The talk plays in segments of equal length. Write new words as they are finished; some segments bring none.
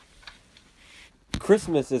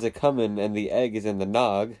Christmas is a comin' and the egg is in the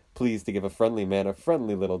nog. Pleased to give a friendly man a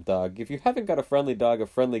friendly little dog. If you haven't got a friendly dog, a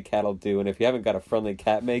friendly cat'll do. And if you haven't got a friendly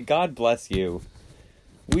cat, may God bless you.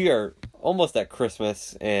 We are almost at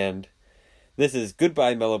Christmas, and this is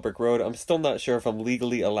Goodbye Mellow Brick Road. I'm still not sure if I'm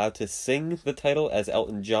legally allowed to sing the title as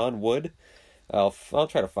Elton John would. I'll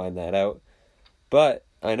try to find that out. But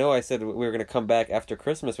I know I said we were going to come back after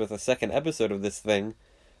Christmas with a second episode of this thing.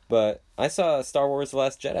 But I saw Star Wars The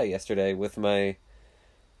Last Jedi yesterday with my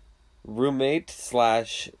roommate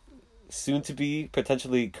slash soon-to-be,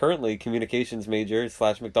 potentially currently communications major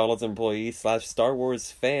slash McDonald's employee slash Star Wars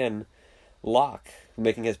fan, Locke,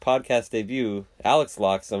 making his podcast debut. Alex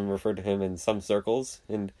Locke, some refer to him in some circles,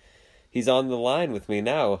 and he's on the line with me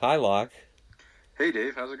now. Hi, Locke. Hey,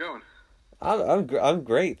 Dave. How's it going? I'm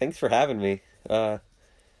great. Thanks for having me.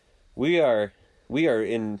 We are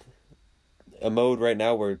in a mode right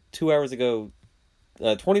now where 24 hours ago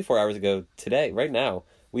today, right now,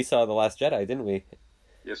 we saw The Last Jedi, didn't we?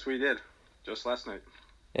 Yes, we did. Just last night.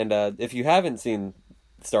 And if you haven't seen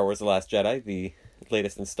Star Wars The Last Jedi, the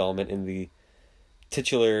latest installment in the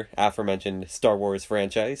titular aforementioned Star Wars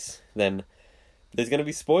franchise, then there's going to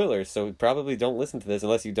be spoilers, so probably don't listen to this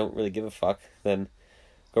unless you don't really give a fuck. Then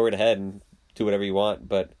go right ahead and do whatever you want.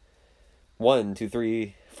 But 1, 2,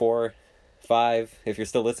 3, 4, 5, if you're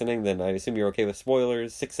still listening, then I assume you're okay with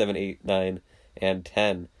spoilers. 6, 7, 8, 9, and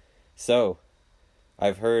 10. So,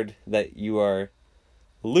 I've heard that you are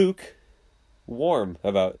Luke warm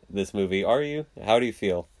about this movie. Are you? How do you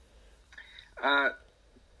feel?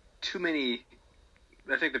 Too many.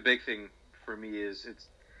 I think the big thing for me is it's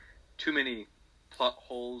too many plot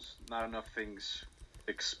holes, not enough things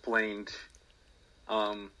explained.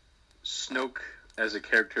 Snoke as a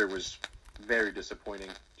character was very disappointing.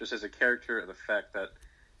 Just as a character, the fact that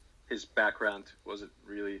his background wasn't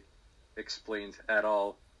really explained at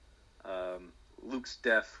all. Luke's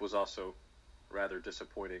death was also rather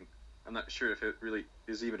disappointing. I'm not sure if it really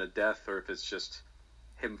is even a death or if it's just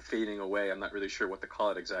him fading away. I'm not really sure what to call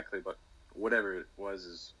it exactly, but whatever it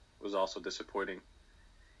was also disappointing.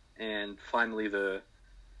 And finally, the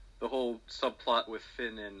whole subplot with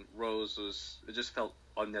Finn and Rose it just felt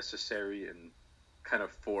unnecessary and kind of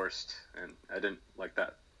forced, and I didn't like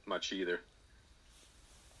that much either.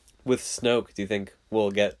 With Snoke, do you think we'll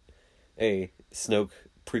get a Snoke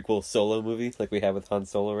prequel solo movie like we have with Han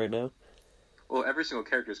Solo right now? Well, every single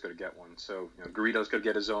character is going to get one. So, Greedo's going to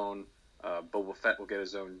get his own. Boba Fett will get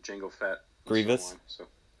his own. Jango Fett. Grievous. So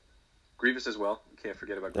Grievous as well. You can't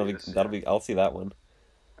forget about Grievous. That'll be. I'll see that one.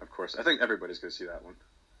 Of course, I think everybody's going to see that one.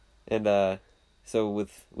 And so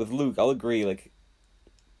with Luke, I'll agree. Like,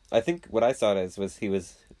 I think what I saw it as was he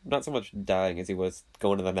was not so much dying as he was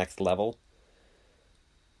going to the next level.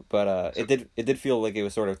 But it did feel like it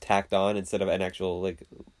was sort of tacked on instead of an actual like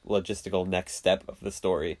logistical next step of the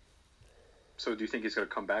story. So do you think he's going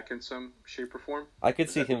to come back in some shape or form? I could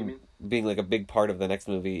see him being like a big part of the next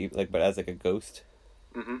movie, like but as like a ghost.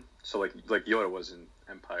 Mm-hmm. So like Yoda was in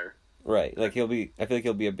Empire. Right. Like I feel like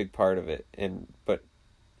he'll be a big part of it, but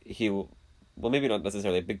he will. Well, maybe not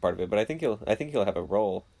necessarily a big part of it, but I think he'll have a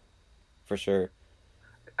role, for sure.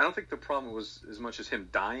 I don't think the problem was as much as him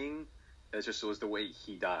dying, as just it was the way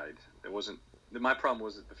he died. It wasn't. My problem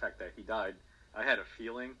was the fact that he died. I had a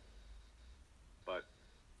feeling, but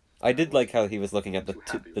I did like how he was looking at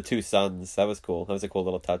the two suns. That was cool. That was a cool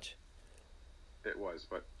little touch. It was,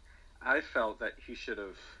 but I felt that he should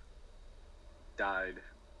have died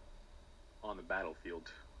on the battlefield.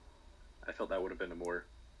 I felt that would have been a more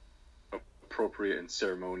appropriate and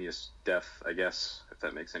ceremonious death, I guess, if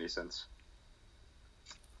that makes any sense.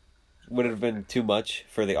 Would it have been too much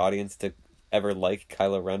for the audience to ever like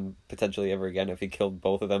Kylo Ren potentially ever again if he killed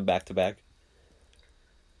both of them back to back?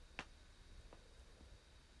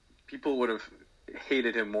 People would have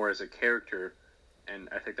hated him more as a character, and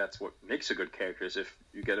I think that's what makes a good character, is if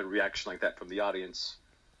you get a reaction like that from the audience,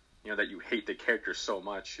 that you hate the character so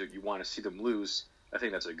much that you want to see them lose. I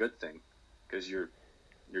think that's a good thing, because you're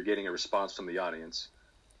getting a response from the audience.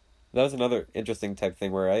 That was another interesting type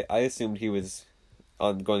thing where I assumed he was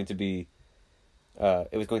going to be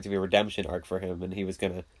it was going to be a redemption arc for him, and he was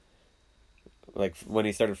gonna, like, when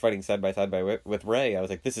he started fighting side by side with Rey, I was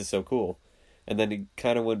like, this is so cool. And then he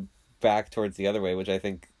kind of went back towards the other way, which I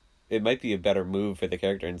think it might be a better move for the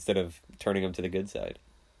character instead of turning him to the good side.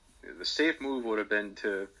 The safe move would have been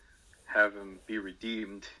to have him be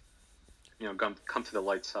redeemed, come to the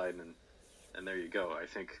light side, and there you go. I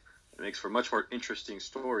think it makes for a much more interesting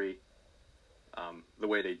story, the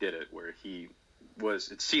way they did it, where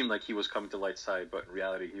it seemed like he was coming to light side, but in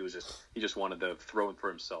reality he just wanted the throne for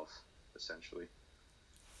himself, essentially.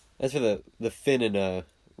 As for the Finn and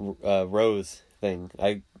Rose thing.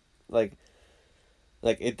 Like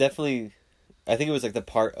it definitely. I think it was like the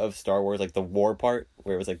part of Star Wars, like the war part,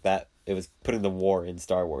 where it was like that. It was putting the war in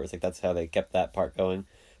Star Wars. Like that's how they kept that part going.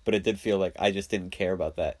 But it did feel like I just didn't care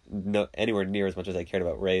about that anywhere near as much as I cared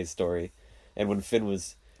about Rey's story. And when Finn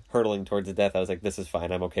was hurtling towards the death, I was like, "This is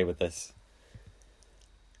fine. I'm okay with this."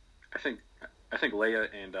 I think Leia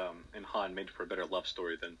and Han made for a better love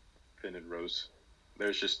story than Finn and Rose.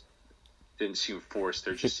 There's just didn't seem forced.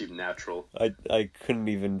 They just seemed natural. I couldn't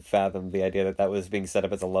even fathom the idea that was being set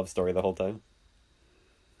up as a love story the whole time.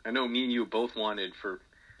 I know me and you both wanted for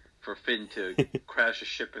Finn to crash a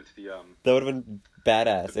ship into the That would have been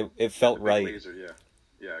badass. It felt right. Laser,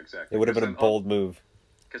 yeah, exactly. It would have been a bold move.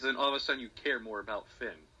 Because then all of a sudden you care more about Finn.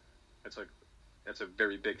 That's a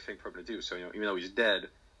very big thing for him to do. So even though he's dead,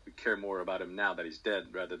 you care more about him now that he's dead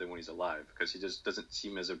rather than when he's alive, because he just doesn't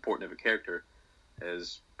seem as important of a character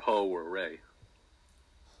as Poe or Rey.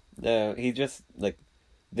 No, he just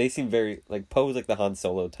they seem very Poe's like the Han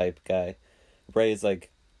Solo type guy. Rey is like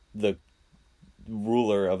the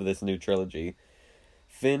ruler of this new trilogy.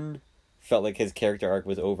 Finn felt like his character arc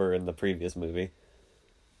was over in the previous movie.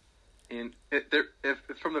 And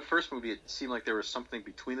from the first movie, it seemed like there was something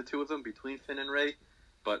between the two of them, between Finn and Rey,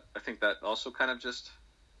 but I think that also kind of just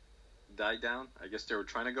died down. I guess they were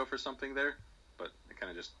trying to go for something there, but it kind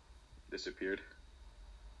of just disappeared.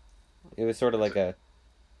 It was sort of like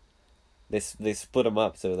they split them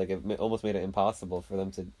up, so it almost made it impossible for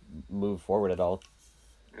them to move forward at all.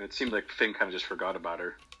 And it seemed like Finn kind of just forgot about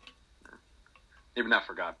her. Maybe not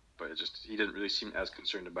forgot, but he didn't really seem as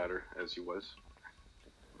concerned about her as he was.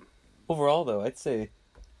 Overall, though, I'd say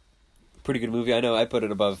pretty good movie. I know I put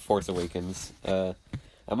it above Force Awakens. I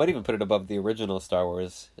might even put it above the original Star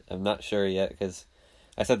Wars. I'm not sure yet, because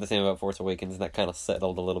I said the same about Force Awakens, and that kind of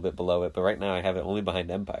settled a little bit below it. But right now I have it only behind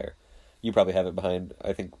Empire. You probably have it behind,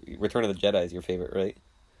 I think, Return of the Jedi is your favorite, right?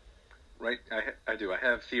 Right, I do. I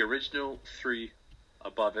have the original 3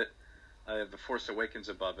 above it. I have the Force Awakens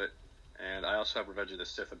above it. And I also have Revenge of the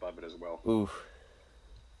Sith above it as well. Ooh.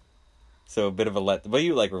 So a bit of a but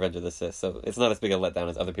you like Revenge of the Sith, so it's not as big a letdown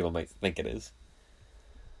as other people might think it is.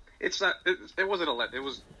 It's not. It wasn't a let. It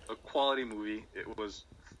was a quality movie. It was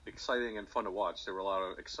exciting and fun to watch. There were a lot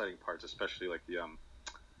of exciting parts, especially like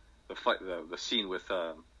the fight, the scene with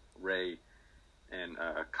Rey and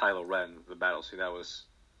Kylo Ren, the battle scene. That was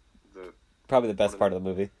probably the best part of the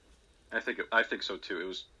movie. I think so too. It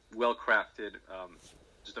was well crafted.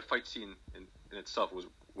 Just the fight scene in itself was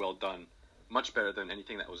well done, much better than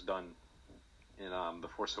anything that was done in The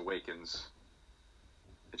Force Awakens.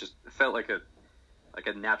 It felt like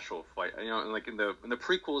a natural fight. And like in the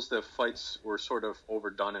prequels, the fights were sort of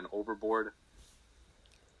overdone and overboard.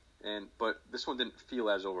 But this one didn't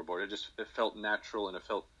feel as overboard. It felt natural, and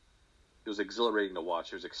it was exhilarating to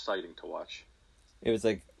watch. It was exciting to watch. It was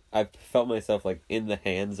like I felt myself like in the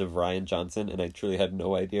hands of Rian Johnson, and I truly had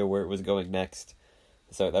no idea where it was going next.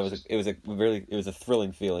 So it was a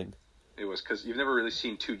thrilling feeling. It was, because you've never really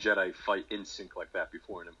seen 2 Jedi fight in sync like that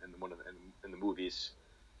before in the movies.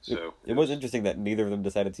 So it was interesting that neither of them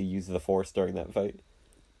decided to use the Force during that fight.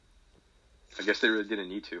 I guess they really didn't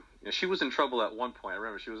need to. She was in trouble at one point. I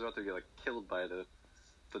remember she was about to get killed by the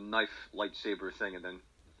knife lightsaber thing, and then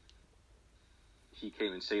he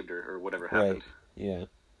came and saved her, or whatever happened. Right. Yeah.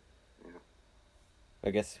 I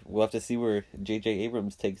guess we'll have to see where J.J.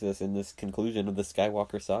 Abrams takes us in this conclusion of the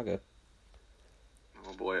Skywalker saga.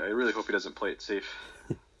 Oh boy, I really hope he doesn't play it safe.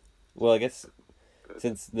 Well, I guess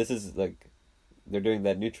since this is they're doing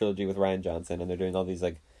that new trilogy with Rian Johnson, and they're doing all these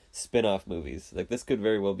spin-off movies. This could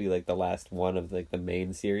very well be the last one of the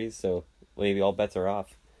main series, so maybe all bets are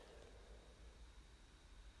off.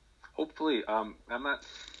 Hopefully,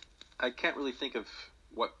 I can't really think of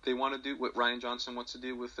what they want to do, what Rian Johnson wants to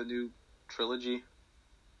do with the new trilogy.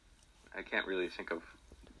 I can't really think of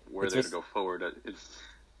where they're going to go forward.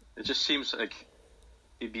 It just seems like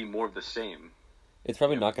it'd be more of the same. It's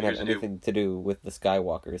probably not going to have anything to do with the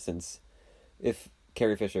Skywalker, since if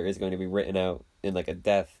Carrie Fisher is going to be written out in a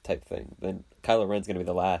death type thing, then Kylo Ren's going to be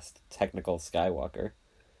the last technical Skywalker.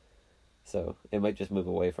 So it might just move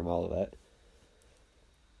away from all of that.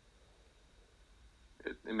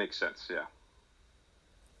 It makes sense, yeah.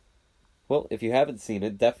 Well, if you haven't seen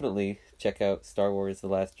it, definitely check out Star Wars The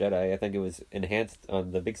Last Jedi. I think it was enhanced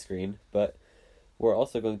on the big screen, but we're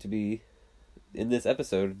also going to be, in this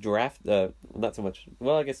episode, not so much,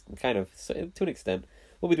 well, I guess kind of, to an extent,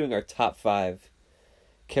 we'll be doing our top 5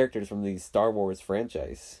 characters from the Star Wars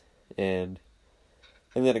franchise. And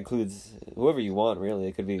that includes whoever you want, really.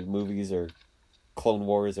 It could be movies or Clone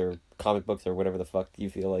Wars or comic books or whatever the fuck you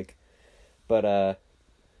feel like. But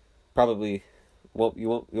probably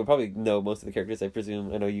you'll probably know most of the characters, I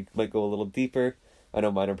presume. I know you might go a little deeper. I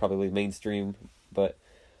know mine are probably mainstream, but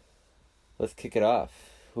let's kick it off.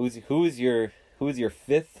 Who is your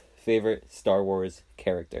fifth favorite Star Wars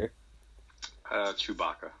character?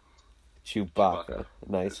 Chewbacca. Chewbacca.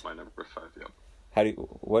 Nice. It's my number 5. Yeah.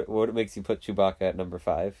 What makes you put Chewbacca at number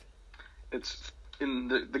 5? It's in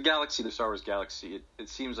the galaxy, the Star Wars galaxy. It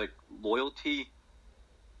seems like loyalty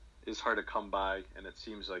is hard to come by, and it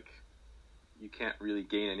seems like you can't really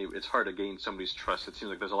gain any. It's hard to gain somebody's trust. It seems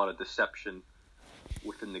like there's a lot of deception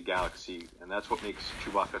within the galaxy, and that's what makes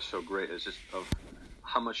Chewbacca so great. Is just of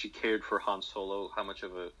how much he cared for Han Solo, how much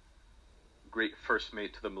of a great first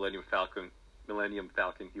mate to the Millennium Falcon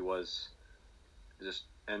he was.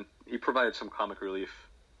 And he provided some comic relief,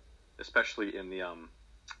 especially in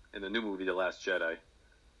the new movie, The Last Jedi,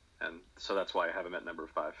 and so that's why I have him at number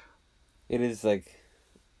 5. It is like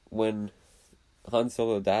when Han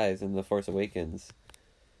Solo dies in The Force Awakens,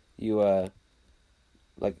 I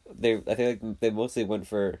think like they mostly went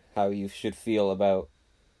for how you should feel about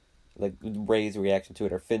like Rey's reaction to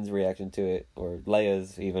it, or Finn's reaction to it, or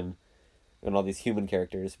Leia's even, and all these human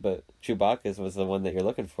characters. But Chewbacca's was the one that you're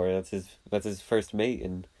looking for. That's his first mate,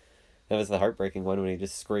 and that was the heartbreaking one when he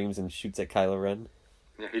just screams and shoots at Kylo Ren.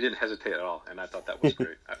 Yeah, he didn't hesitate at all, and I thought that was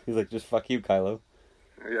great. He's like, just fuck you, Kylo.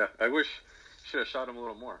 Yeah, I wish should have shot him a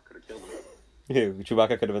little more. Could have killed him. Yeah,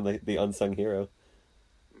 Chewbacca could have been the unsung hero.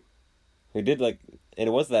 He did and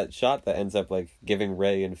it was that shot that ends up giving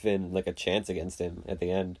Rey and Finn a chance against him at the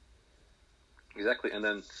end. Exactly, and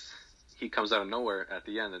then he comes out of nowhere at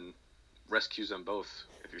the end and rescues them both.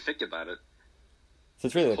 If you think about it, so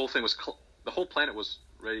it's really the whole thing was the whole planet was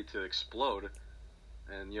ready to explode,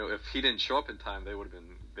 and if he didn't show up in time, they would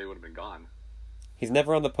have been gone. He's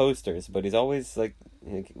never on the posters, but he's always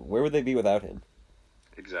where would they be without him?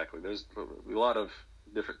 Exactly. There's a lot of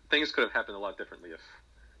different things could have happened a lot differently if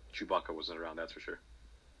Chewbacca wasn't around. That's for sure.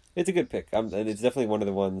 It's a good pick, and it's definitely one of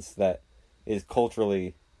the ones that is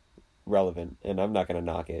culturally relevant, and I'm not gonna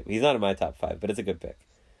knock it. He's not in my top 5, but it's a good pick.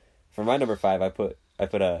 For my number 5, I put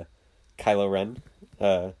Kylo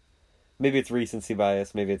Ren. Maybe it's recency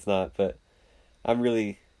bias, maybe it's not, but I'm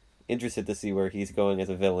really interested to see where he's going as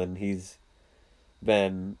a villain. He's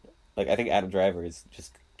been I think Adam Driver is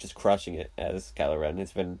just crushing it as Kylo Ren.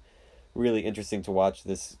 It's been really interesting to watch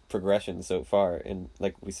this progression so far, and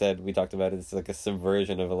like we said, we talked about it, it's a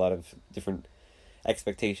subversion of a lot of different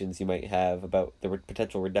expectations you might have about the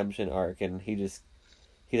potential redemption arc, and he's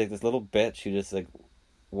this little bitch who just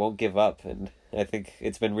won't give up, and I think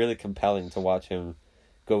it's been really compelling to watch him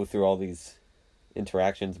go through all these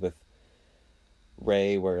interactions with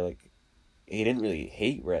Rey where he didn't really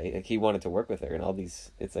hate Rey, he wanted to work with her, and all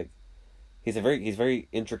these, it's he's very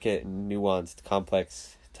intricate and nuanced,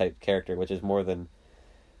 complex type character, which is more than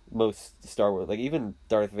most Star Wars, even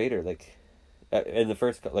Darth Vader, in the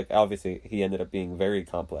first, obviously he ended up being very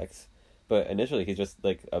complex, but initially he's just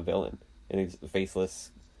a villain, and he's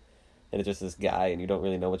faceless, and it's just this guy, and you don't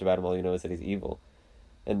really know much about him. All you know is that he's evil.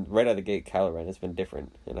 And right out of the gate, Kylo Ren has been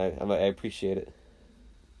different, and I appreciate it.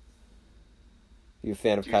 You a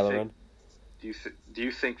fan of Kylo Ren? Do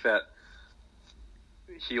you think that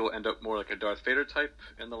he'll end up more like a Darth Vader type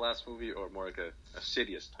in the last movie, or more like a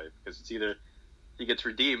Sidious type? Because it's either he gets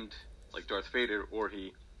redeemed like Darth Vader, or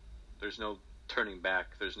there's no turning back.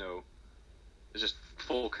 There's just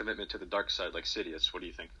full commitment to the dark side like Sidious. What do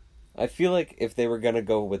you think? I feel like if they were gonna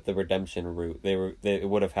go with the redemption route, it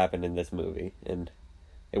would have happened in this movie, and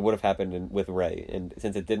it would have happened with Rey. And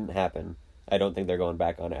since it didn't happen, I don't think they're going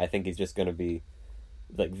back on it. I think he's just gonna be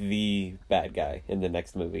the bad guy in the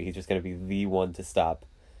next movie. He's just gonna be the one to stop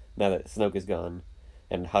now that Snoke is gone,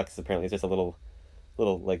 and Hux apparently is just a little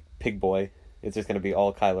pig boy. It's just gonna be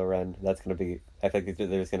all Kylo Ren. That's gonna be. I think they're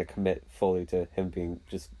just gonna commit fully to him being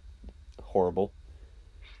just horrible.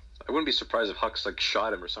 I wouldn't be surprised if Hux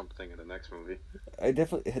shot him or something in the next movie.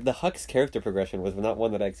 The Hux character progression was not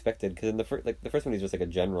one that I expected, because in the first one he's just a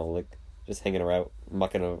general, just hanging around,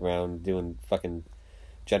 mucking around, doing fucking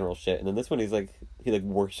general shit, and then this one he's he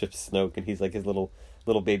worships Snoke, and he's his little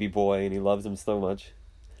baby boy, and he loves him so much.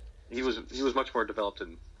 He was much more developed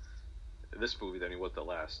in this movie than he was the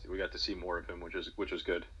last. We got to see more of him, which was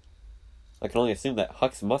good. I can only assume that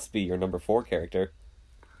Hux must be your number 4 character.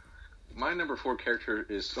 My number 4 character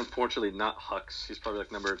is unfortunately not Hux. He's probably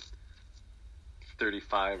number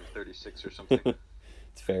 35, 36 or something.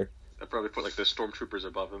 It's fair. I'd probably put the Stormtroopers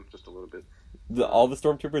above him just a little bit. All the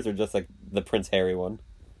Stormtroopers are just the Prince Harry one?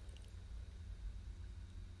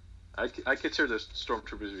 I consider the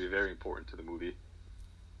Stormtroopers to be very important to the movie.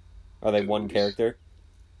 Are they one character?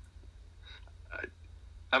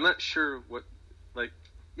 I'm not sure what,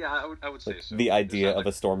 Yeah, I would say Like so. the idea of a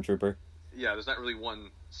stormtrooper. Yeah, there's not really one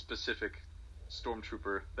specific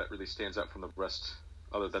stormtrooper that really stands out from the rest,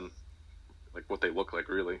 other than like what they look like,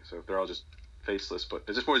 really. So they're all just faceless, but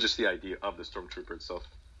it's just more just the idea of the stormtrooper itself,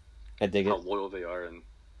 I dig how it. loyal they are, and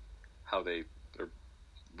how they are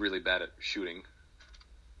really bad at shooting.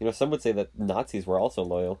 You know, some would say that Nazis were also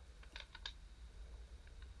loyal.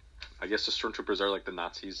 I guess the stormtroopers are like the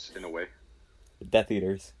Nazis in a way. Death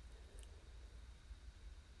Eaters.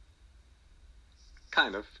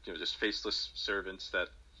 Kind of, just faceless servants that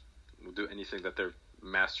will do anything that their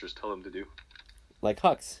masters tell them to do. Like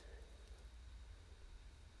Hux.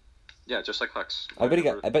 Yeah, just like Hux.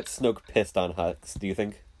 I bet Snoke pissed on Hux, do you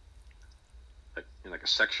think? Like, in like a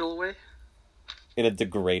sexual way? In a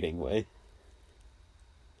degrading way.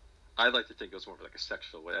 I'd like to think it was more of like a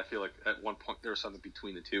sexual way. I feel like at one point there was something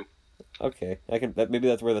between the two. Okay, maybe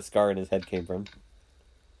that's where the scar in his head came from.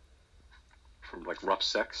 From like rough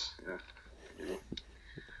sex, yeah. Maybe.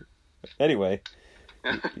 Anyway,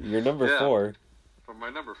 your number Yeah. 4. For my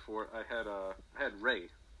number 4, I had Rey.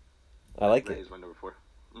 I like Rey it. is my number 4.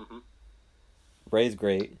 Mm-hmm. Rey's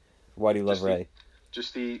great. Why do you love Rey?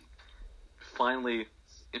 Just the finally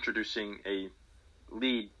introducing a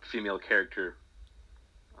lead female character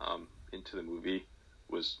into the movie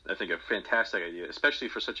was, I think, a fantastic idea, especially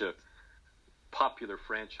for such a popular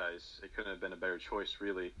franchise. It couldn't have been a better choice,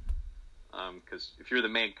 really. Because if you're the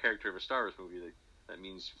main character of a Star Wars movie, that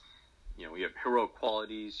means, you have heroic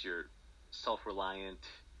qualities, you're self-reliant,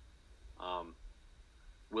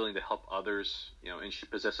 willing to help others, and she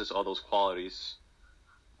possesses all those qualities.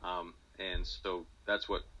 And so that's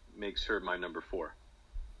what makes her my number 4.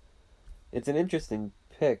 It's an interesting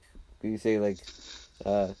pick. You say, like,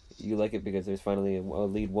 you like it because there's finally a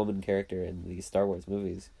lead woman character in these Star Wars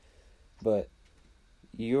movies. But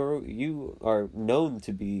you are known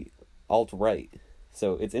to be alt-right.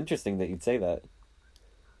 So it's interesting that you'd say that.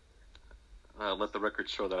 Let the record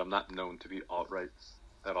show that I'm not known to be alt-right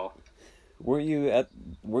at all. Were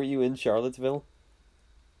you in Charlottesville?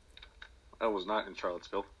 I was not in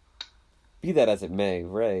Charlottesville. Be that as it may,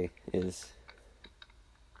 Rey is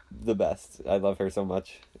the best. I love her so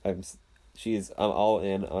much. I'm all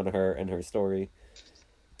in on her and her story.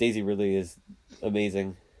 Daisy Ridley is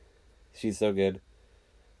amazing. She's so good.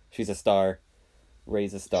 She's a star.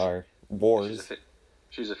 Rey's a star. Wars.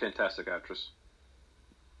 She's a fantastic actress.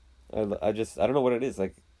 I don't know what it is.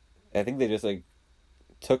 Like, I think they just like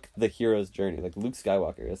took the hero's journey. Like Luke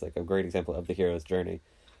Skywalker is like a great example of the hero's journey,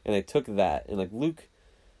 and they took that and like Luke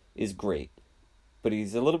is great, but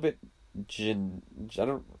he's a little bit I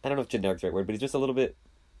don't know if generic's the right word, but he's just a little bit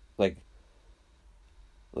like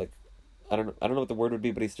I don't know what the word would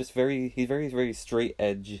be, but he's very straight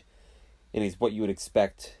edge, and he's what you would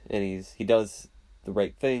expect, and he does the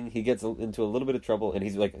right thing. He gets into a little bit of trouble, and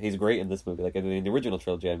he's great in this movie. Like in the original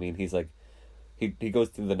trilogy, I mean, he's like he goes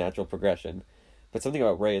through the natural progression. But something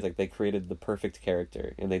about Rey is like they created the perfect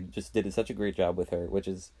character, and they just did such a great job with her, which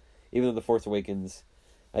is, even though The Force Awakens,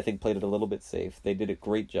 I think, played it a little bit safe, they did a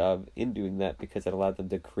great job in doing that because it allowed them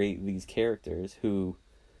to create these characters who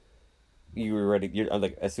you were ready. I'm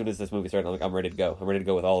like, as soon as this movie started, I'm like, I'm ready to go. I'm ready to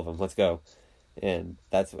go with all of them. Let's go. And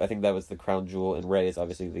I think that was the crown jewel, and Rey is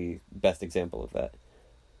obviously the best example of that.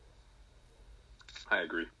 I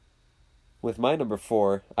agree. With my number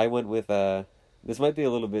 4, I went with this might be a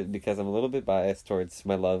little bit because I'm a little bit biased towards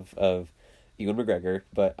my love of Ewan McGregor,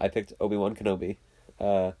 but I picked Obi-Wan Kenobi.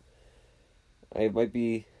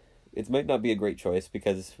 It might not be a great choice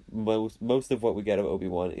because most of what we get of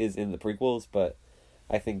Obi-Wan is in the prequels, but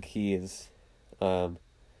I think he is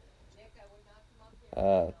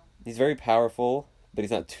he's very powerful, but he's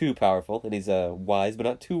not too powerful, and he's wise but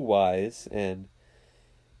not too wise, and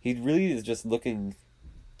he really is just looking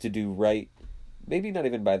to do right. Maybe not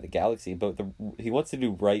even by the galaxy, but he wants to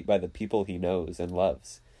do right by the people he knows and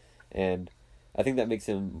loves. And I think that makes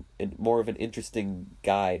him more of an interesting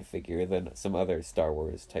guide figure than some other Star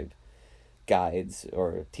Wars type guides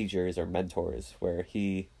or teachers or mentors, whereas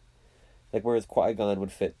Qui-Gon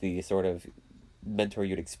would fit the sort of mentor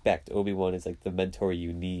you'd expect. Obi-Wan is like the mentor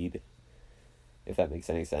you need, if that makes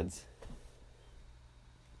any sense.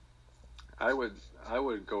 I would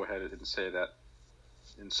go ahead and say that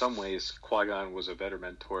in some ways, Qui-Gon was a better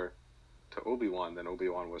mentor to Obi-Wan than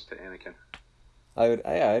Obi-Wan was to Anakin.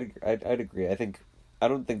 I'd agree. I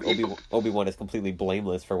don't think Obi-Wan is completely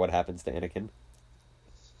blameless for what happens to Anakin.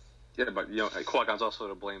 Yeah, but Qui-Gon's also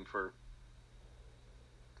to blame for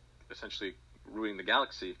essentially ruining the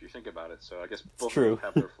galaxy if you think about it. So I guess both of them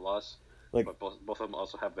have their flaws, but both of them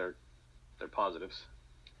also have their positives.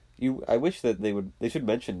 I wish that they should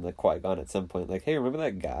mention like Qui-Gon at some point. Like, hey, remember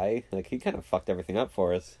that guy? Like, he kind of fucked everything up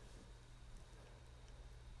for us.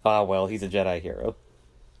 Ah, well, he's a Jedi hero.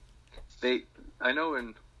 I know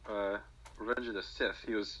in Revenge of the Sith,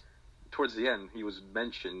 he was towards the end. He was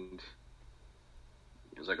mentioned.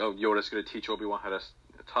 He was like, "Oh, Yoda's going to teach Obi-Wan how to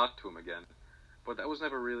talk to him again," but that was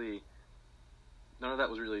never really. None of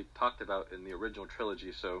that was really talked about in the original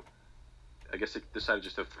trilogy. So, I guess they decided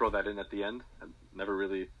just to throw that in at the end and never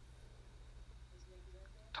really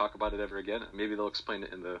talk about it ever again. Maybe they'll explain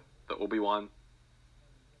it in the Obi-Wan.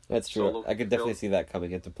 That's true. I could definitely see that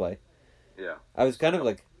coming into play. Yeah. I was kind of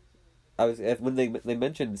like, when they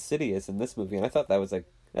mentioned Sidious in this movie, and I thought that was like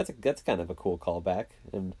that's kind of a cool callback,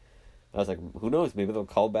 and I was like, who knows? Maybe they'll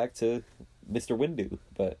call back to Mr. Windu,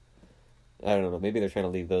 but I don't know. Maybe they're trying to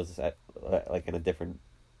leave those at like in a different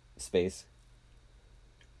space.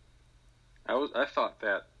 I thought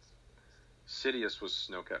that Sidious was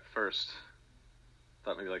Snoke at first.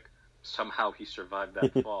 Thought maybe like somehow he survived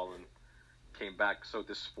that fall and came back so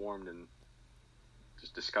disformed and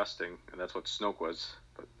just disgusting, and that's what Snoke was.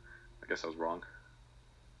 But I guess I was wrong.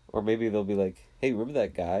 Or maybe they'll be like, "Hey, remember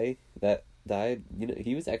that guy that died? You know,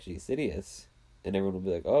 he was actually Sidious," and everyone will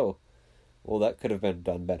be like, "Oh, well, that could have been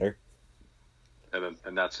done better."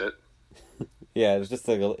 And that's it. Yeah, it's just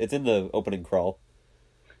like it's in the opening crawl.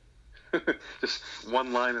 Just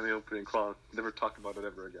one line in the opening crawl. Never talk about it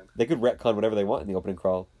ever again. They could retcon whatever they want in the opening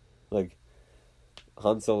crawl. Like,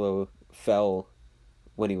 Han Solo fell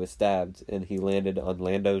when he was stabbed, and he landed on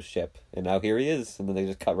Lando's ship, and now here he is, and then they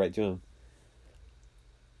just cut right to him.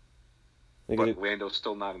 But Lando's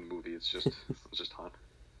still not in the movie. It's just Han.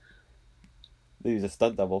 They use a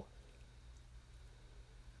stunt double.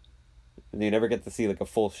 And you never get to see like a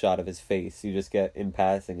full shot of his face. You just get in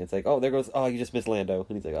passing. It's like, oh, there goes. Oh, you just missed Lando,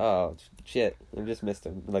 and he's like, oh shit, I just missed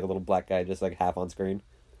him. Like a little black guy, just like half on screen.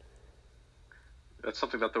 That's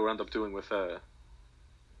something that they'll end up doing with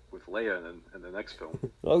Leia in the next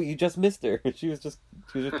film. Oh, you just missed her. She was just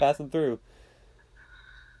passing through.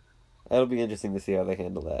 That'll be interesting to see how they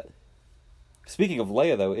handle that. Speaking of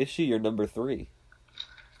Leia, though, is she your number 3?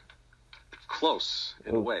 Close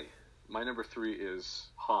in a way. My number 3 is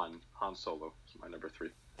Han Solo is my number 3.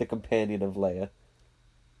 The companion of Leia.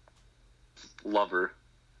 Lover,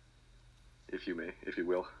 if you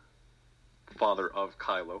will. Father of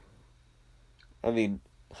Kylo. I mean,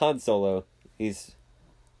 Han Solo, there's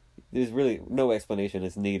really no explanation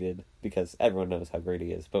is needed because everyone knows how great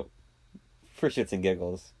he is, but for shits and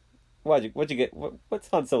giggles, what'd you get? What's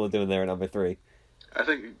Han Solo doing there at number 3? I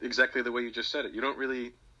think exactly the way you just said it. You don't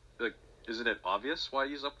really, like, isn't it obvious why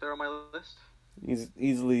he's up there on my list? He's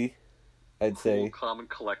easily, I'd say, calm and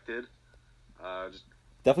collected.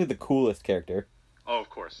 Definitely the coolest character. Oh, of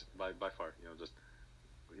course, by far.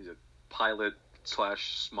 He's a pilot /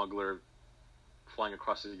 smuggler flying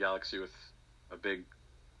across the galaxy with a big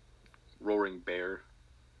roaring bear.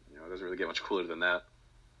 It doesn't really get much cooler than that.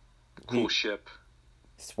 Cool ship.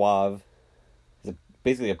 Suave. He's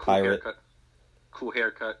basically a pirate. Cool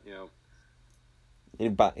haircut,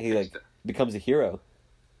 And he becomes a hero.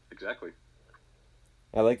 Exactly.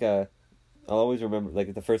 I like I'll always remember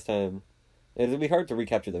like the first time. It'll be hard to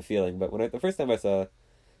recapture the feeling, but the first time I saw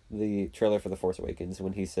the trailer for The Force Awakens,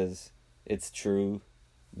 when he says it's true,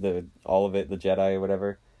 all of it, the Jedi or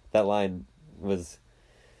whatever, that line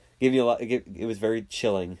gave me a lot. It was very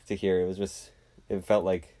chilling to hear. It felt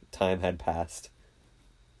like time had passed.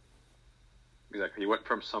 Exactly. He went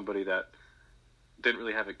from somebody that didn't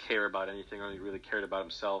really have a care about anything, only really cared about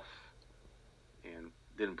himself, and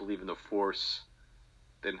didn't believe in the Force,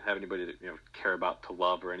 didn't have anybody to care about, to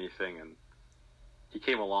love or anything, and he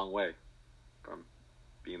came a long way from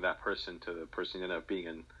being that person to the person he ended up being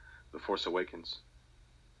in The Force Awakens.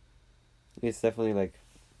 It's definitely like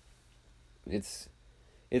he's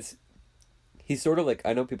sort of like,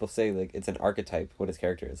 I know people say like it's an archetype what his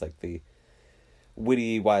character is, like the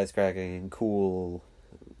witty, wisecracking, cool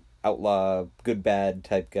outlaw, good bad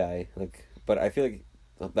type guy, like, but I feel like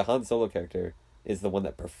the Han Solo character is the one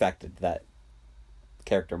that perfected that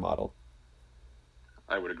character model.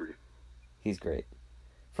 I would agree. He's great.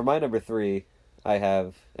 For my number 3, I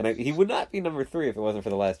have, he would not be number 3 if it wasn't for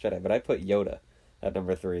The Last Jedi, but I put Yoda at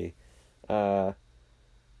number 3.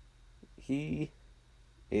 He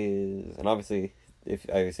is, and obviously, if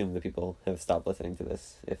I assume the people have stopped listening to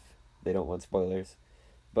this if they don't want spoilers,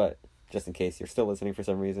 but just in case you're still listening for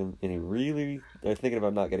some reason and you really are thinking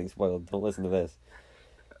about not getting spoiled, don't listen to this.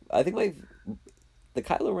 I think the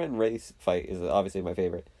Kylo Ren race fight is obviously my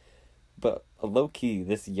favorite, but low key,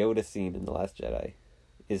 this Yoda scene in The Last Jedi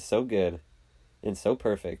is so good and so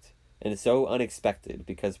perfect and so unexpected,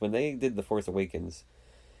 because when they did The Force Awakens,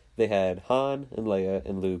 they had Han and Leia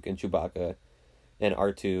and Luke and Chewbacca and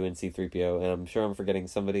R2 and C-3PO, and I'm sure I'm forgetting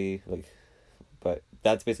somebody, like, but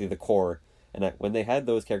that's basically the core. And when they had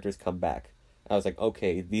those characters come back, I was like,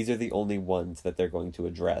 okay, these are the only ones that they're going to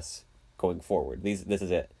address going forward. This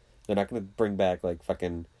is it. They're not going to bring back, like,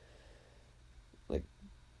 fucking, like,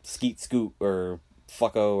 Skeet Scoot or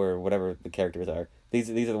Fucko or whatever the characters are. These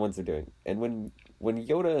are the ones they're doing. And when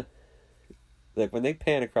Yoda, like, when they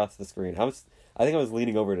pan across the screen, I think I was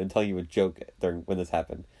leaning over and telling you a joke when this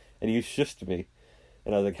happened, and you shushed me,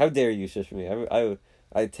 and I was like, how dare you shush me?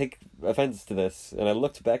 I take offense to this, and I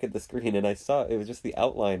looked back at the screen, and I saw it was just the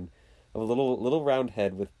outline of a little round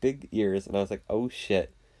head with big ears, and I was like, oh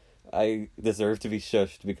shit, I deserve to be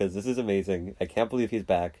shushed because this is amazing. I can't believe he's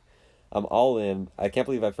back. I'm all in. I can't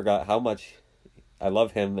believe I forgot how much I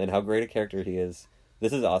love him and how great a character he is.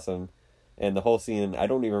 This is awesome. And the whole scene, I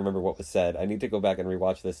don't even remember what was said. I need to go back and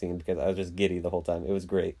rewatch this scene because I was just giddy the whole time. It was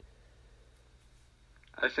great.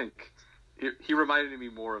 I think he reminded me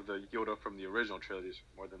more of the Yoda from the original trilogies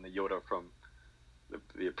more than the Yoda from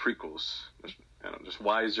the prequels. Just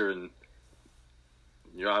wiser, and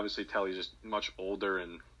you obviously tell he's just much older,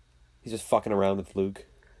 and he's just fucking around with Luke.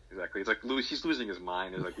 Exactly. It's like he's losing his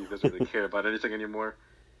mind. It's like he doesn't really care about anything anymore.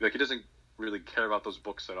 Like he doesn't really care about those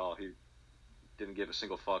books at all. He didn't give a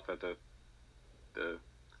single fuck that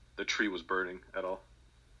the tree was burning at all.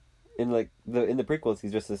 In the prequels,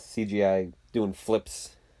 he's just a CGI doing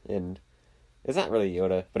flips, and it's not really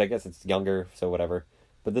Yoda, but I guess it's younger, so whatever.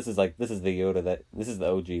 But this is the Yoda this is the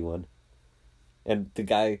OG one, and the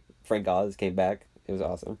guy Frank Oz came back. It was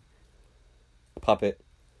awesome. Puppet.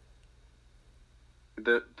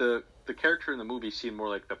 The character in the movie seemed more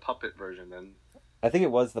like the puppet version than. I think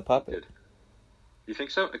it was the puppet. You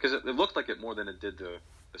think so? Because it looked like it more than it did the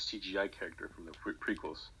CGI character from the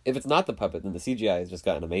prequels. If it's not the puppet, then the CGI has just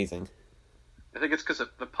gotten amazing. I think it's because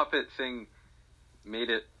the puppet thing made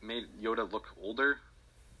Yoda look older.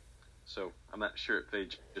 So I'm not sure if they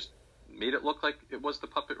just made it look like it was the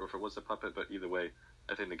puppet or if it was the puppet, but either way,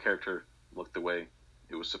 I think the character looked the way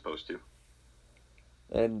it was supposed to.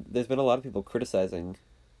 And there's been a lot of people criticizing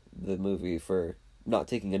the movie for not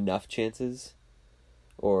taking enough chances,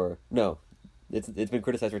 or no, it's been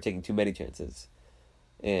criticized for taking too many chances,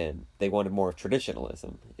 and they wanted more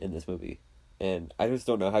traditionalism in this movie, and I just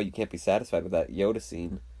don't know how you can't be satisfied with that Yoda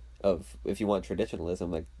scene. Of if you want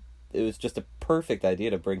traditionalism, like it was just a perfect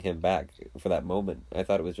idea to bring him back for that moment. I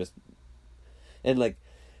thought it was just, and like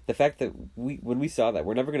the fact that when we saw that,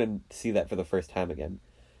 we're never gonna see that for the first time again.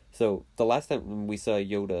 So the last time we saw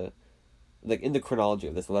Yoda, like in the chronology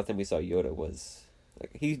of this, the last time we saw Yoda was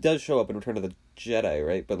like he does show up in Return of the Jedi,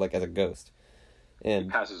 right? But like as a ghost,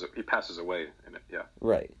 and he passes away in it, yeah.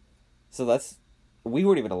 Right. So we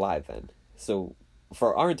weren't even alive then. So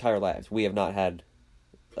for our entire lives, we have not had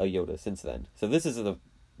a Yoda since then. So this is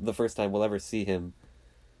the first time we'll ever see him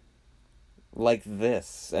like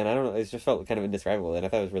this, and I don't know. It just felt kind of indescribable, and I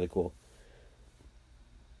thought it was really cool.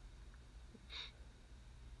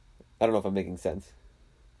 I don't know if I'm making sense.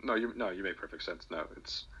 No, you make perfect sense. No,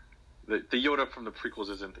 it's the Yoda from the prequels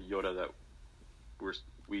isn't the Yoda that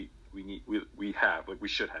we have. Like we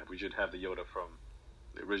should have. We should have the Yoda from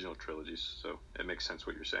the original trilogies. So it makes sense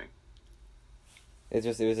what you're saying. It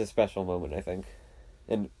was a special moment, I think,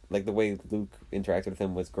 and like the way Luke interacted with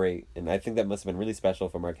him was great, and I think that must have been really special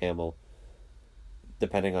for Mark Hamill.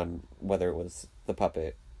 Depending on whether it was the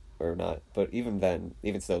puppet or not, but even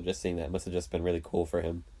still, just seeing that must have just been really cool for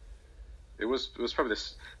him. It was probably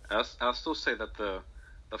this. I'll still say that the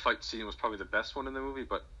fight scene was probably the best one in the movie,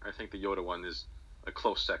 but I think the Yoda one is a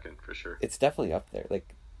close second for sure. It's definitely up there.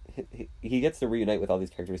 Like he gets to reunite with all these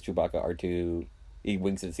characters: Chewbacca, R2, he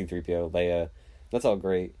winks at C-3PO, Leia. That's all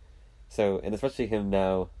great. So, and especially him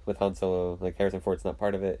now with Han Solo, like Harrison Ford's not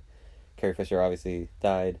part of it. Carrie Fisher obviously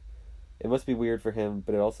died. It must be weird for him,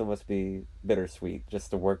 but it also must be bittersweet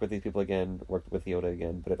just to work with these people again, work with Yoda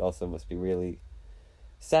again. But it also must be really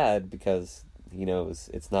sad because he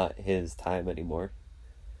knows it's not his time anymore.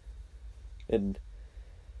 And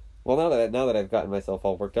well, now that I've gotten myself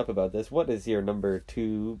all worked up about this, what is your number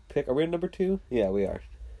 2 pick? Are we in number 2? Yeah, we are.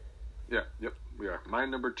 Yeah, yep, we are. My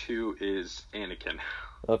number 2 is Anakin.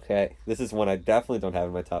 Okay, this is one I definitely don't have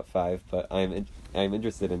in my top 5, but I'm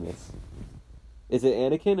interested in this. Is it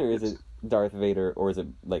Anakin or is it Darth Vader, or is it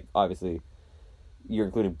like obviously you're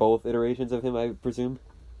including both iterations of him, I presume?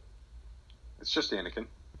 It's just Anakin.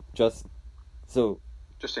 Just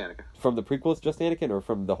Anakin. From the prequels, just Anakin, or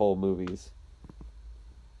from the whole movies?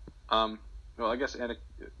 Well, I guess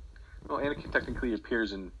Anakin technically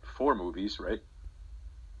appears in 4 movies, right?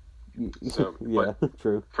 So yeah,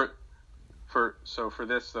 true. For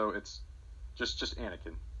this though, it's just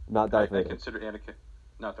Anakin. Not Darth I Vader. consider Anakin,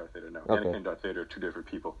 not Darth Vader. No, Okay. Anakin and Darth Vader are two different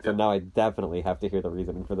people. So Yep. now I definitely have to hear the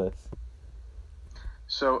reasoning for this.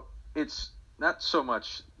 So it's not so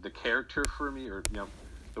much the character for me, or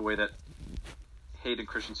the way that Hayden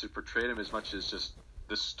Christensen portrayed him, as much as just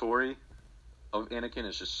the story of Anakin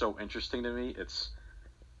is just so interesting to me.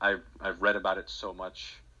 I've read about it so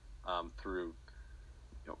much through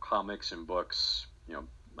comics and books,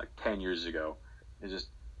 like 10 years ago. It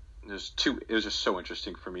was just so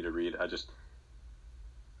interesting for me to read.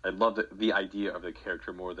 I love the idea of the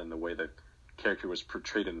character more than the way the character was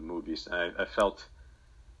portrayed in the movies. And I felt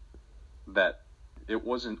that it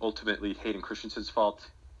wasn't ultimately Hayden Christensen's fault,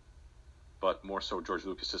 but more so George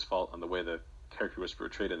Lucas's fault on the way the character was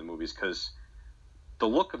portrayed in the movies, because the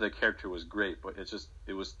look of the character was great, but it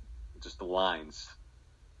was just the lines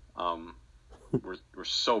were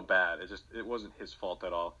so bad. It wasn't his fault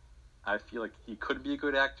at all. I feel like he could be a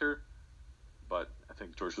good actor, but I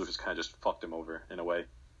think George Lucas kind of just fucked him over in a way.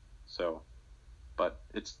 So, but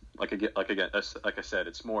it's like I said,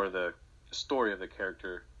 it's more the story of the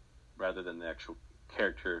character rather than the actual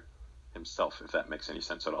character himself, if that makes any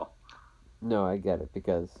sense at all. No, I get it,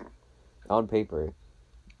 because on paper,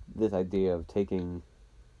 this idea of taking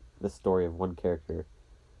the story of one character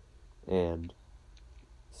and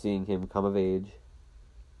seeing him come of age,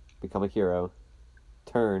 become a hero,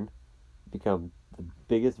 become the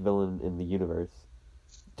biggest villain in the universe,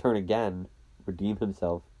 turn again, redeem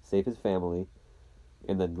himself, save his family,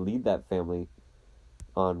 and then lead that family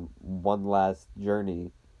on one last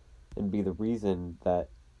journey and be the reason that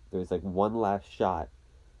there's like one last shot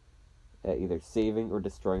at either saving or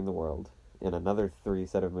destroying the world in another 3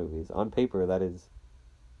 set of movies. On paper, that is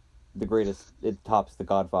the greatest. It tops The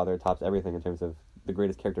Godfather, it tops everything in terms of the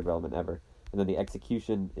greatest character development ever. And then the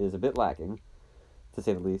execution is a bit lacking, to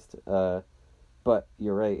say the least. But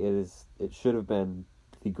you're right, it should have been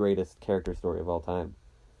the greatest character story of all time.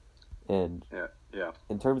 And yeah.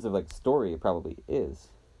 In terms of like story, it probably is.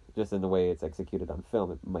 Just in the way it's executed on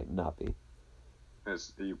film, it might not be.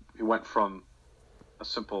 He went from a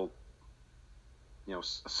simple, a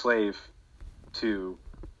slave to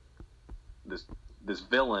this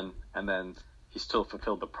villain, and then he still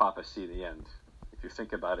fulfilled the prophecy at the end. If you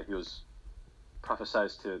think about it, he was prophesied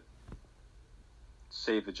to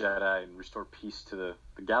save the Jedi and restore peace to the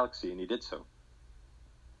galaxy, and he did so.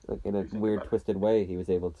 Like in a weird, twisted way, he was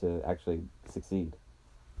able to actually succeed.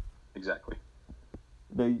 Exactly.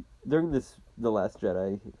 Now, during The Last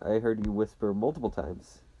Jedi, I heard you whisper multiple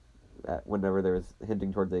times whenever there was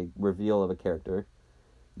hinting towards a reveal of a character.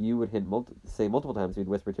 You would say multiple times, you'd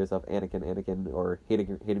whisper to yourself, Anakin, Anakin, or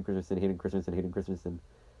Hayden Christensen, Hayden Christensen, Hayden Christensen.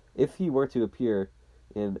 If he were to appear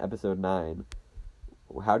in Episode 9,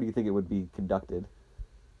 how do you think it would be conducted?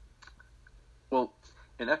 Well,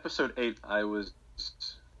 in Episode 8, I think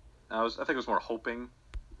I was more hoping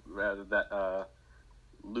rather that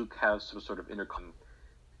Luke has some sort of intercom.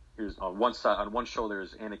 Here's on one shoulder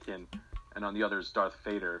is Anakin, and on the other is Darth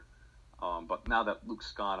Vader. But now that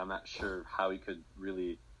Luke's gone, I'm not sure how he could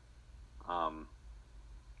really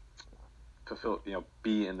fulfill,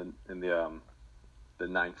 be in the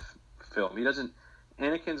 9th film.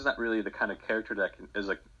 Anakin's not really the kind of character that is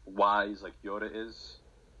like wise like Yoda is.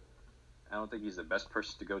 I don't think he's the best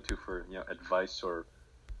person to go to for advice or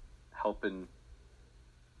help in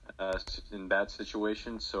bad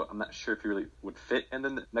situations. So I'm not sure if he really would fit in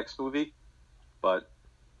the next movie. But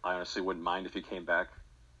I honestly wouldn't mind if he came back.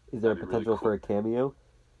 Is there a potential really cool for a cameo?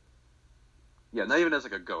 Yeah, not even as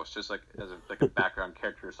like a ghost, just like as a background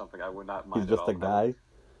character or something. I would not mind. He's just at all. A guy.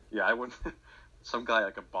 I wouldn't. Some guy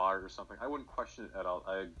like a bard or something. I wouldn't question it at all.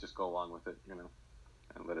 I'd just go along with it, and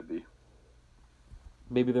let it be.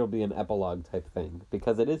 Maybe there'll be an epilogue type thing,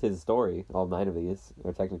 because it is his story. All 9 of these,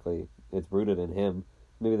 or technically, it's rooted in him.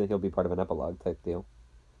 Maybe that he'll be part of an epilogue type deal.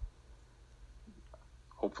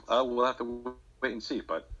 We'll have to wait and see,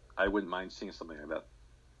 but I wouldn't mind seeing something like that.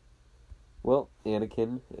 Well,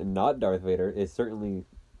 Anakin, and not Darth Vader, is certainly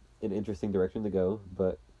an interesting direction to go,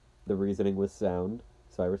 but the reasoning was sound,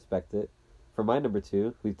 so I respect it. For my number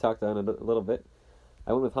 2, we've talked on it a little bit.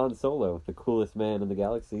 I went with Han Solo, the coolest man in the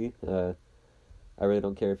galaxy. I really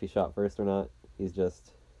don't care if he shot first or not. He's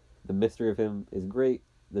just... The mystery of him is great.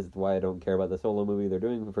 This is why I don't care about the Solo movie they're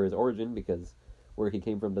doing for his origin, because where he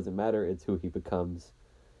came from doesn't matter. It's who he becomes,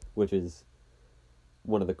 which is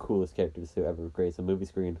one of the coolest characters to ever grace a movie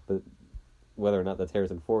screen. But whether or not that's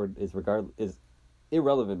Harrison Ford is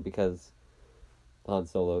irrelevant, because Han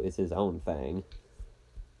Solo is his own thing.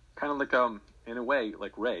 Kind of like, in a way,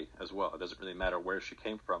 like Rey as well. It doesn't really matter where she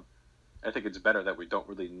came from. I think it's better that we don't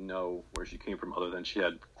really know where she came from, other than she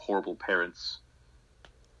had horrible parents.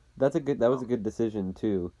 That was a good decision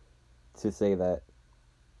too, to say that,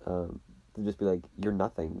 to just be like, you're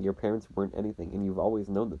nothing. Your parents weren't anything, and you've always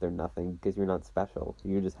known that they're nothing because you're not special.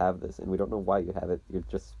 You just have this, and we don't know why you have it. You're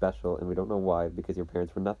just special, and we don't know why because your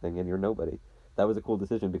parents were nothing, and you're nobody. That was a cool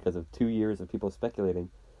decision because of 2 years of people speculating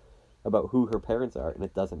about who her parents are, and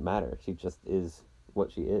it doesn't matter. She just is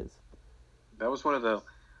what she is. That was one of the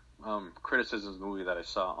criticisms of the movie that I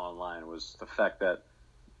saw online, was the fact that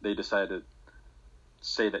they decided to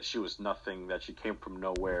say that she was nothing, that she came from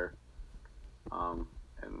nowhere,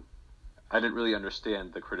 and I didn't really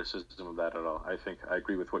understand the criticism of that at all. I think I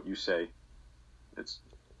agree with what you say. It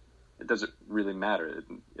doesn't really matter.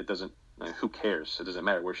 It doesn't. Who cares? It doesn't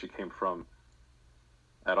matter where she came from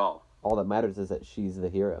at all. All that matters is that she's the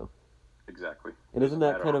hero. Exactly. And isn't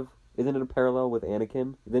it a parallel with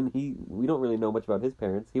Anakin? We don't really know much about his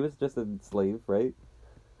parents. He was just a slave, right?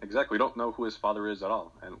 Exactly. We don't know who his father is at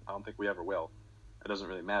all, and I don't think we ever will. It doesn't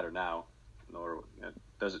really matter now, nor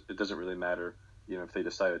it doesn't really matter, if they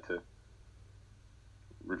decided to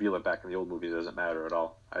reveal it back in the old movies. It doesn't matter at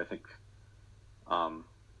all. I think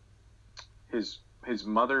his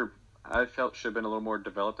mother, I felt, should have been a little more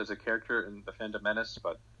developed as a character in The Phantom Menace,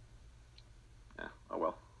 but oh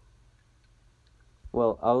well.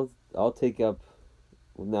 Well, I'll take up,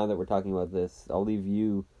 now that we're talking about this, I'll leave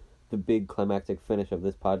you the big climactic finish of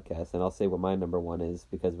this podcast, and I'll say what my number one is,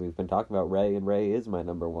 because we've been talking about Rey, and Rey is my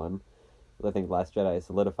number one. I think Last Jedi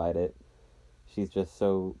solidified it. She's just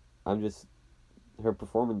her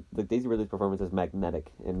performance, like Daisy Ridley's performance is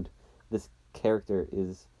magnetic, and this character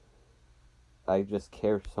is, I just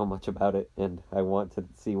care so much about it, and I want to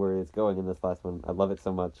see where it's going in this last one. I love it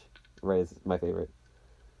so much. Rey is my favorite.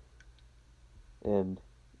 And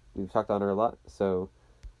we've talked on her a lot, so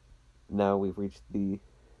now we've reached the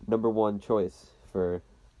number one choice for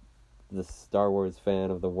the Star Wars fan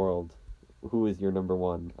of the world. Who is your number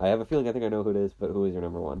one? I have a feeling I think I know who it is, but who is your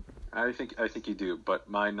number one? I think you do, but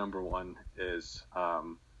my number one is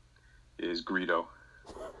Greedo.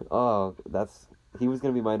 Oh, he was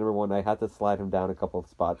going to be my number one. I had to slide him down a couple of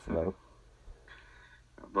spots, though.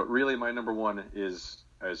 But really, my number one is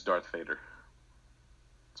Darth Vader.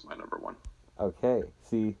 It's my number one. Okay.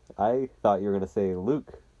 See, I thought you were going to say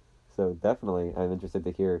Luke, so definitely I'm interested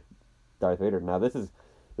to hear Darth Vader. Now, this is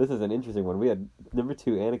an interesting one. We had number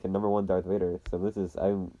 2 Anakin, number 1 Darth Vader. So this is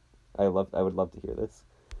I would love to hear this.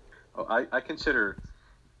 Oh, I consider,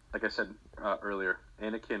 like I said earlier,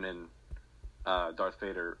 Anakin and Darth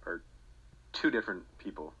Vader are two different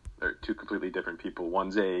people. They're two completely different people.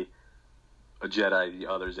 One's a Jedi, the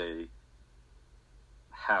other's a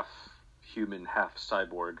half human, half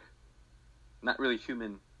cyborg. Not really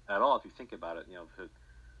human at all if you think about it.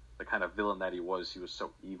 The kind of villain that he was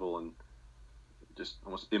so evil and just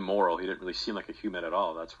almost immoral. He didn't really seem like a human at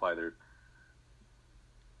all. That's why they're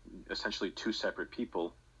essentially two separate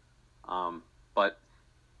people. But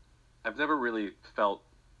I've never really felt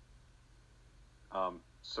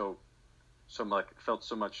felt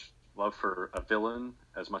so much love for a villain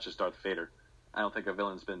as much as Darth Vader. I don't think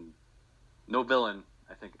no villain,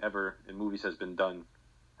 I think, ever in movies has been done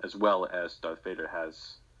as well as Darth Vader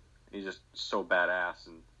has. He's just so badass,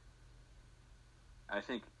 and I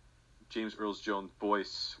think James Earl Jones'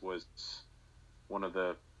 voice was one of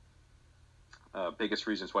the biggest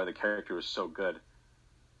reasons why the character was so good.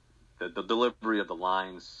 The delivery of the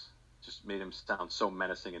lines just made him sound so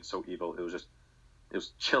menacing and so evil. It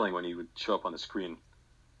was chilling when he would show up on the screen,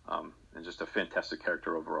 and just a fantastic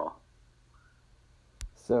character overall.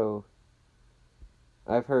 So,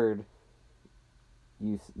 I've heard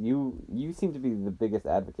you seem to be the biggest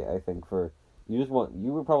advocate, I think, for you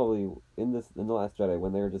were probably in the Last Jedi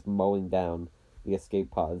when they were just mowing down the escape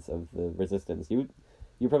pods of the Resistance. You're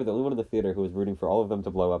probably the only one in the theater who was rooting for all of them to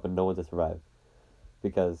blow up and no one to survive.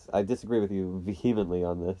 Because I disagree with you vehemently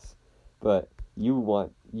on this, but you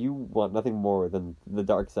want nothing more than the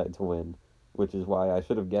dark side to win, which is why I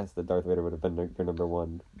should have guessed that Darth Vader would have been your number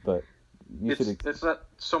one. But it's not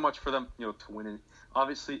so much for them, to win.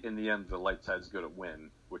 Obviously, in the end, the light side's going to win,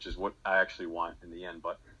 which is what I actually want in the end.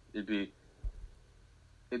 But it'd be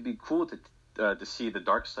cool to see the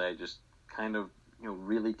dark side just kind of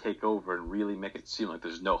really take over and really make it seem like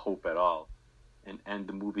there's no hope at all, and end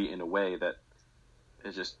the movie in a way that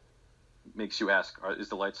it just makes you ask: is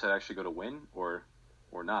the light side actually going to win or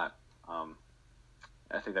not?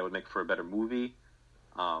 I think that would make for a better movie.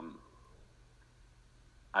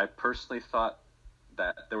 I personally thought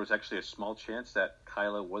that there was actually a small chance that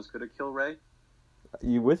Kylo was going to kill Rey.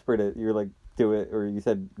 You whispered it. You were like, do it, or you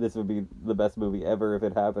said this would be the best movie ever if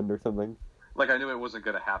it happened or something. Like, I knew it wasn't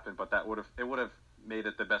going to happen, but it would have made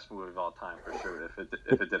it the best movie of all time for sure if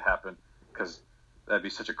it did happen. Because that'd be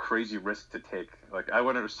such a crazy risk to take. Like, I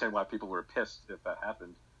wouldn't understand why people were pissed if that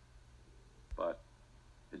happened, but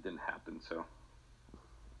it didn't happen. So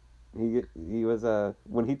he was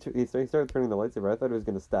when he started turning the lightsaber, I thought he was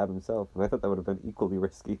going to stab himself, and I thought that would have been equally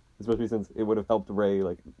risky, especially since it would have helped Rey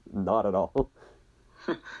like not at all.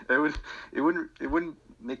 it wouldn't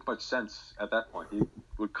make much sense at that point. He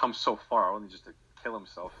would come so far only just to kill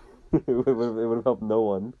himself. it would have helped no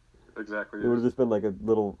one. Exactly. It would have just been like a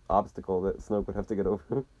little obstacle that Snoke would have to get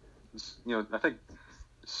over. I think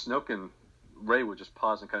Snoke and Rey would just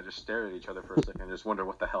pause and kind of just stare at each other for a second and just wonder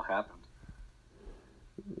what the hell happened.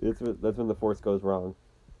 That's when the Force goes wrong.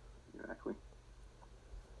 Exactly.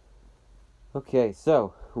 Okay,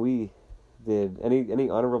 so we did any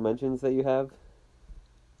honorable mentions that you have?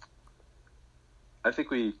 I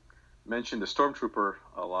think we mentioned the Stormtrooper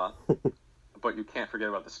a lot, but you can't forget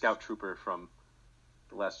about the Scout Trooper from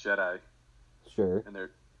The Last Jedi. Sure.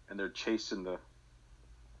 And their chase in the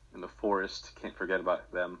forest. Can't forget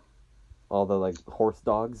about them. All the like horse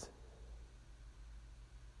dogs.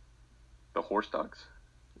 The horse dogs?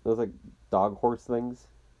 Those like dog horse things.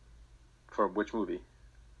 For which movie?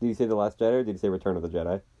 Did you say The Last Jedi or did you say Return of the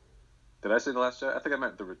Jedi? Did I say The Last Jedi? I think I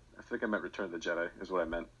meant Return of the Jedi is what I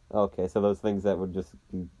meant. Okay, so those things that would just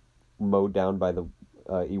be mowed down by the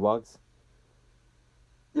Ewoks.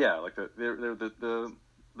 Yeah, like they're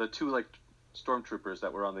the two like stormtroopers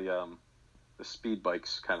that were on the speed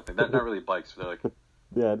bikes kind of thing. They're not really bikes. They're like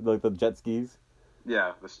yeah, like the jet skis.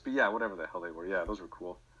 Yeah, whatever the hell they were. Yeah, those were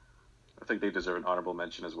cool. I think they deserve an honorable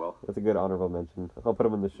mention as well. That's a good honorable mention. I'll put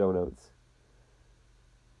them in the show notes.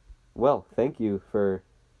 Well, thank you for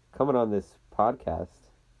coming on this podcast.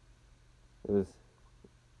 It was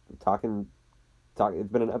talking. It's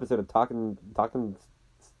been an episode of talking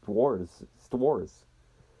Stwars.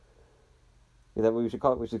 Is that what we should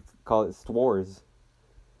call it? We should call it Stwars.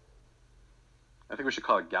 I think we should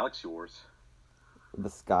call it Galaxy Wars. The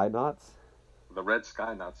Sky Knots? The Red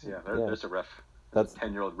Sky Knots, yeah. There's a ref. That's a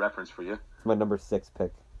 10-year-old reference for you. It's my number 6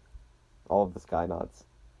 pick. All of the Sky Knots.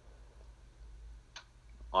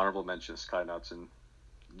 Honorable mention, Sky Knots, and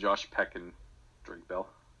Josh Peck and Drake Bell.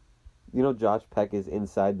 You know Josh Peck is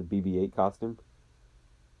inside the BB-8 costume?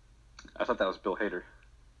 I thought that was Bill Hader.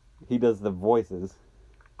 He does the voices.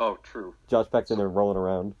 Oh, true. Josh Peck's in there rolling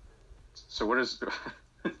around. So where does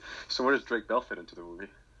Drake Bell fit into the movie?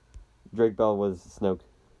 Drake Bell was Snoke.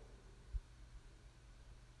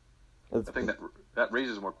 I think that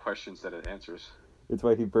raises more questions than it answers. It's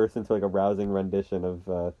why he bursts into like a rousing rendition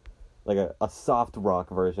of like a soft rock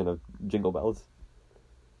version of Jingle Bells.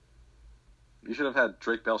 You should have had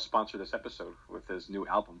Drake Bell sponsor this episode with his new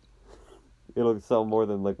album. It'll sell more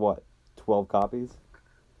than 12 copies.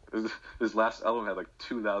 His last album had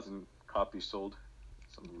 2,000 copies sold.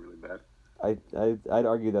 Something really bad. I'd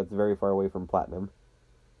argue that's very far away from platinum.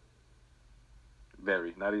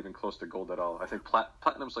 Very, not even close to gold at all. I think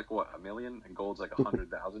platinum's 1 million and gold's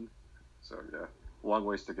 100,000. So yeah, long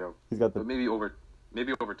ways to go. He's got but maybe over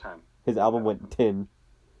time. His album went tin.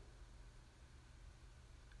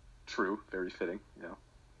 True, very fitting. Yeah.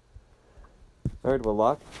 All right, well,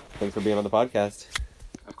 Locke, thanks for being on the podcast.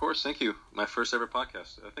 Of course, thank you. My first ever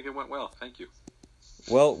podcast. I think it went well. Thank you.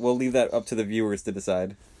 Well, we'll leave that up to the viewers to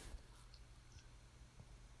decide.